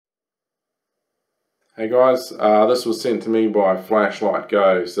Hey guys, this was sent to me by Flashlight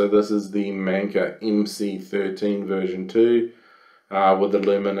Go. So this is the Manker MC13 version 2 with the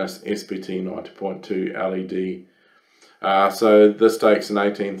Luminus SBT90.2 LED. So this takes an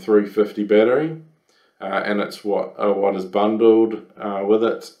 18350 battery and it's what is bundled with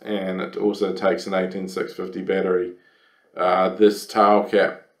it, and it also takes an 18650 battery. This tail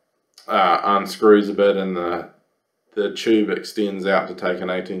cap unscrews a bit and the tube extends out to take an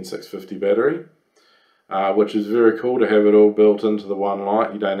 18650 battery. Which is very cool to have it all built into the one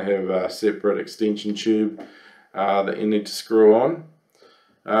light. You don't have a separate extension tube that you need to screw on.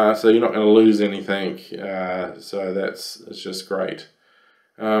 So you're not going to lose anything. So it's just great.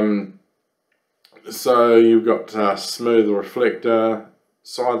 So you've got smooth reflector,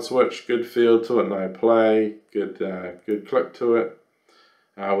 side switch, good feel to it, no play, good click to it,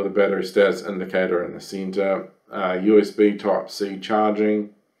 with a battery status indicator in the center, USB Type-C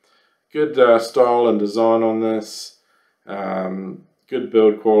charging. Good style and design on this, good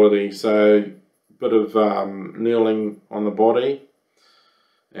build quality, so bit of knurling on the body,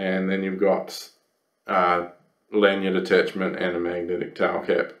 and then you've got lanyard attachment and a magnetic tail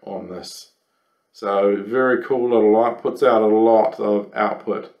cap on this. So very cool little light, puts out a lot of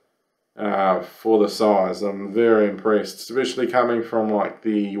output for the size. I'm very impressed, especially coming from like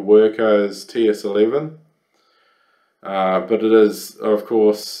the Worko's TS11. But it is, of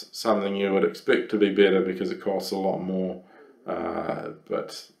course, something you would expect to be better because it costs a lot more.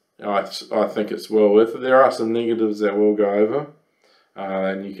 But I think it's well worth it. There are some negatives that we'll go over,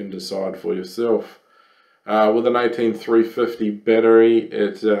 and you can decide for yourself. With an 18350 battery,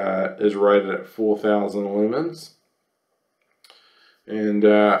 it is rated at 4000 lumens. And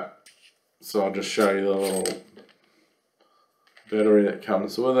so I'll just show you the little battery that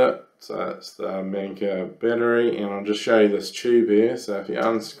comes with it. So it's the Manker battery, and I'll just show you this tube here. So if you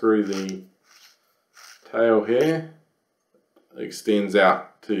unscrew the tail here, it extends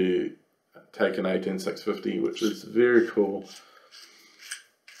out to take an 18650, which is very cool.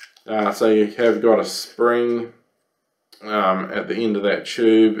 So you have got a spring at the end of that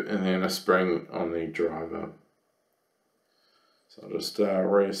tube, and then a spring on the driver. So I'll just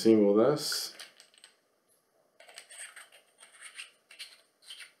reassemble this.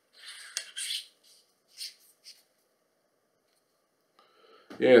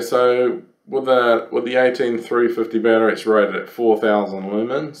 Yeah, so with the 18350 battery, it's rated at 4000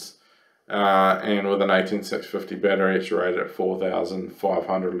 lumens, and with an 18650 battery, it's rated at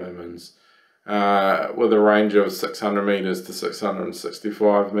 4500 lumens, with a range of 600 meters to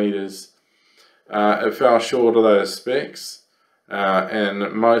 665 meters. It fell short of those specs,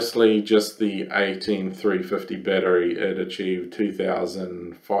 and mostly just the 18350 battery, it achieved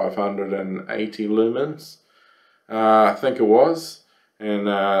 2580 lumens, I think it was. And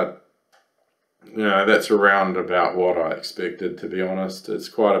you know, that's around about what I expected, to be honest. It's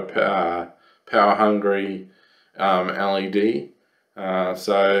quite a power hungry LED.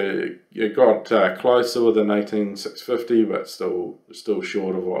 So it got closer with an 18650, but still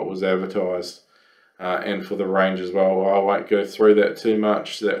short of what was advertised. And for the range as well, I won't go through that too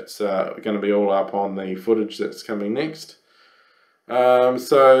much. That's going to be all up on the footage that's coming next.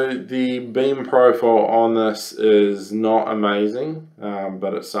 So the beam profile on this is not amazing,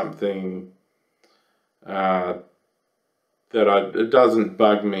 but it's something that it doesn't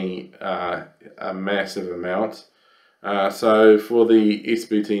bug me a massive amount. So for the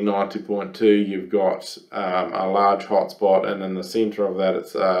SBT90.2, you've got a large hotspot, and in the center of that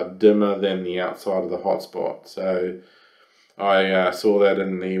it's dimmer than the outside of the hotspot. So I saw that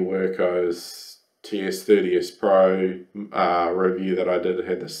in the Worko's TS30S Pro review that I did. It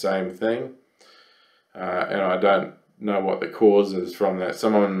had the same thing, and I don't know what the cause is from that.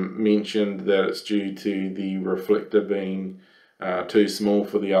 Someone mentioned that it's due to the reflector being too small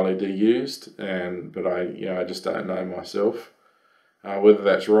for the LED used, but I just don't know myself whether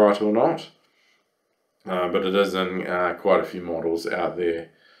that's right or not. But it is in quite a few models out there.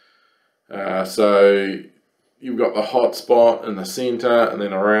 So you've got the hot spot in the center, and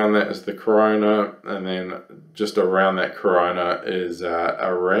then around that is the corona, and then just around that corona is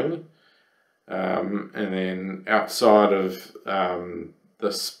a ring. And then outside of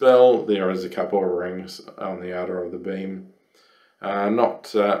the spill, there is a couple of rings on the outer of the beam. Not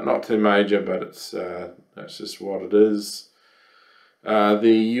too major, but that's just what it is.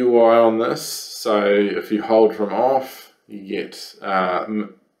 The UI on this, so if you hold from off, you get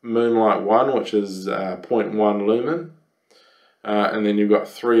Moonlight 1, which is 0.1 lumen, and then you've got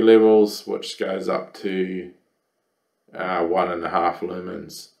 3 levels, which goes up to 1.5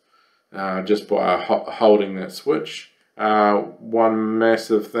 lumens, just by holding that switch. One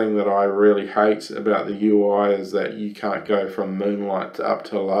massive thing that I really hate about the UI is that you can't go from moonlight up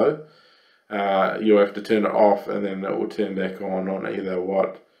to low. You'll have to turn it off and then it will turn back on either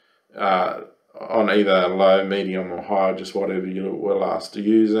low, medium or high, just whatever you were last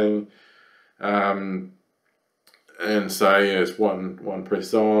using. And so yeah, it's one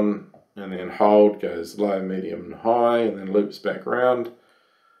press on and then hold, goes low, medium and high, and then loops back around.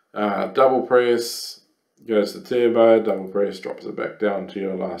 Double press goes to turbo, double press drops it back down to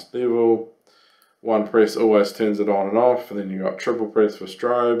your last level. One press always turns it on and off, and then you got triple press for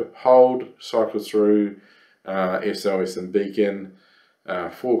strobe, hold, cycles through SOS and beacon.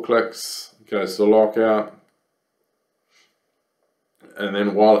 4 clicks goes to lockout, and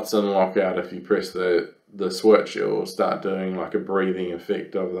then while it's in lockout, if you press the switch, it will start doing like a breathing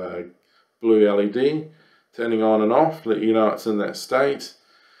effect of the blue LED turning on and off, let you know it's in that state.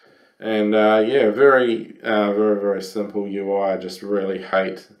 And yeah, very very simple UI. I just really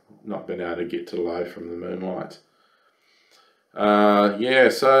hate not being able to get to low from the moonlight. Yeah,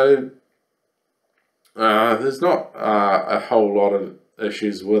 so there's not a whole lot of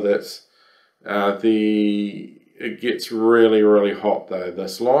issues with it. It gets really hot though,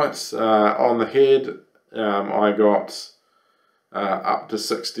 this light. On the head, I got up to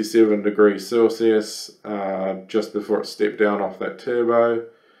 67 degrees Celsius just before it stepped down off that turbo.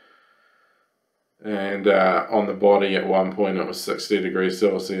 And on the body at one point it was 60 degrees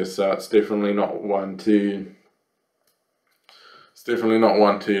Celsius, so it's definitely not one to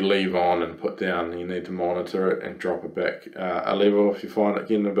leave on and put down. You need to monitor it and drop it back a level if you find it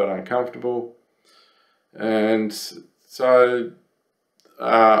getting a bit uncomfortable. And so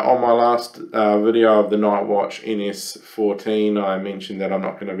on my last video of the Night Watch NS14, I mentioned that I'm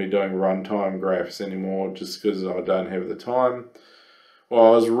not going to be doing runtime graphs anymore just because I don't have the time. Well,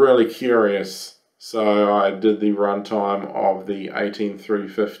 I was really curious, so I did the runtime of the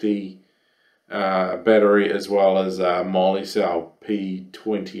 18350 battery as well as Molicell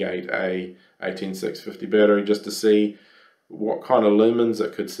P28A 18650 battery, just to see what kind of lumens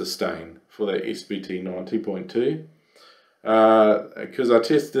it could sustain for that SBT90.2. Because I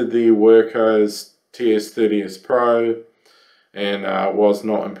tested the Workhose TS30S Pro and was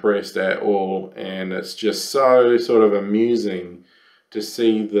not impressed at all, and it's just so sort of amusing to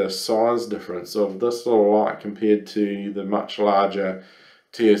see the size difference of this little light compared to the much larger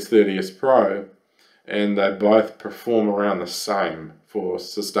TS30S Pro, and they both perform around the same for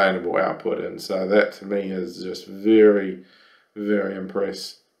sustainable output. And so that to me is just very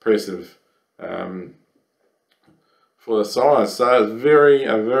impressive for the size. So it's a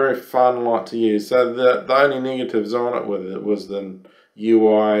very fun light to use. So the only negatives on it was the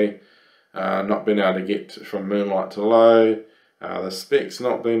UI not being able to get from moonlight to low, the specs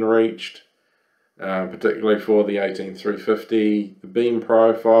not being reached, particularly for the 18350, the beam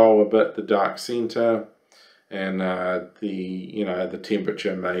profile a bit, the dark center, and the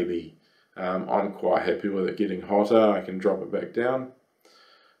temperature maybe. I'm quite happy with it getting hotter. I can drop it back down.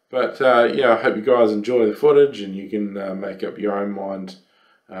 But yeah, I hope you guys enjoy the footage and you can make up your own mind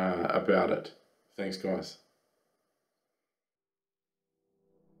about it. Thanks guys.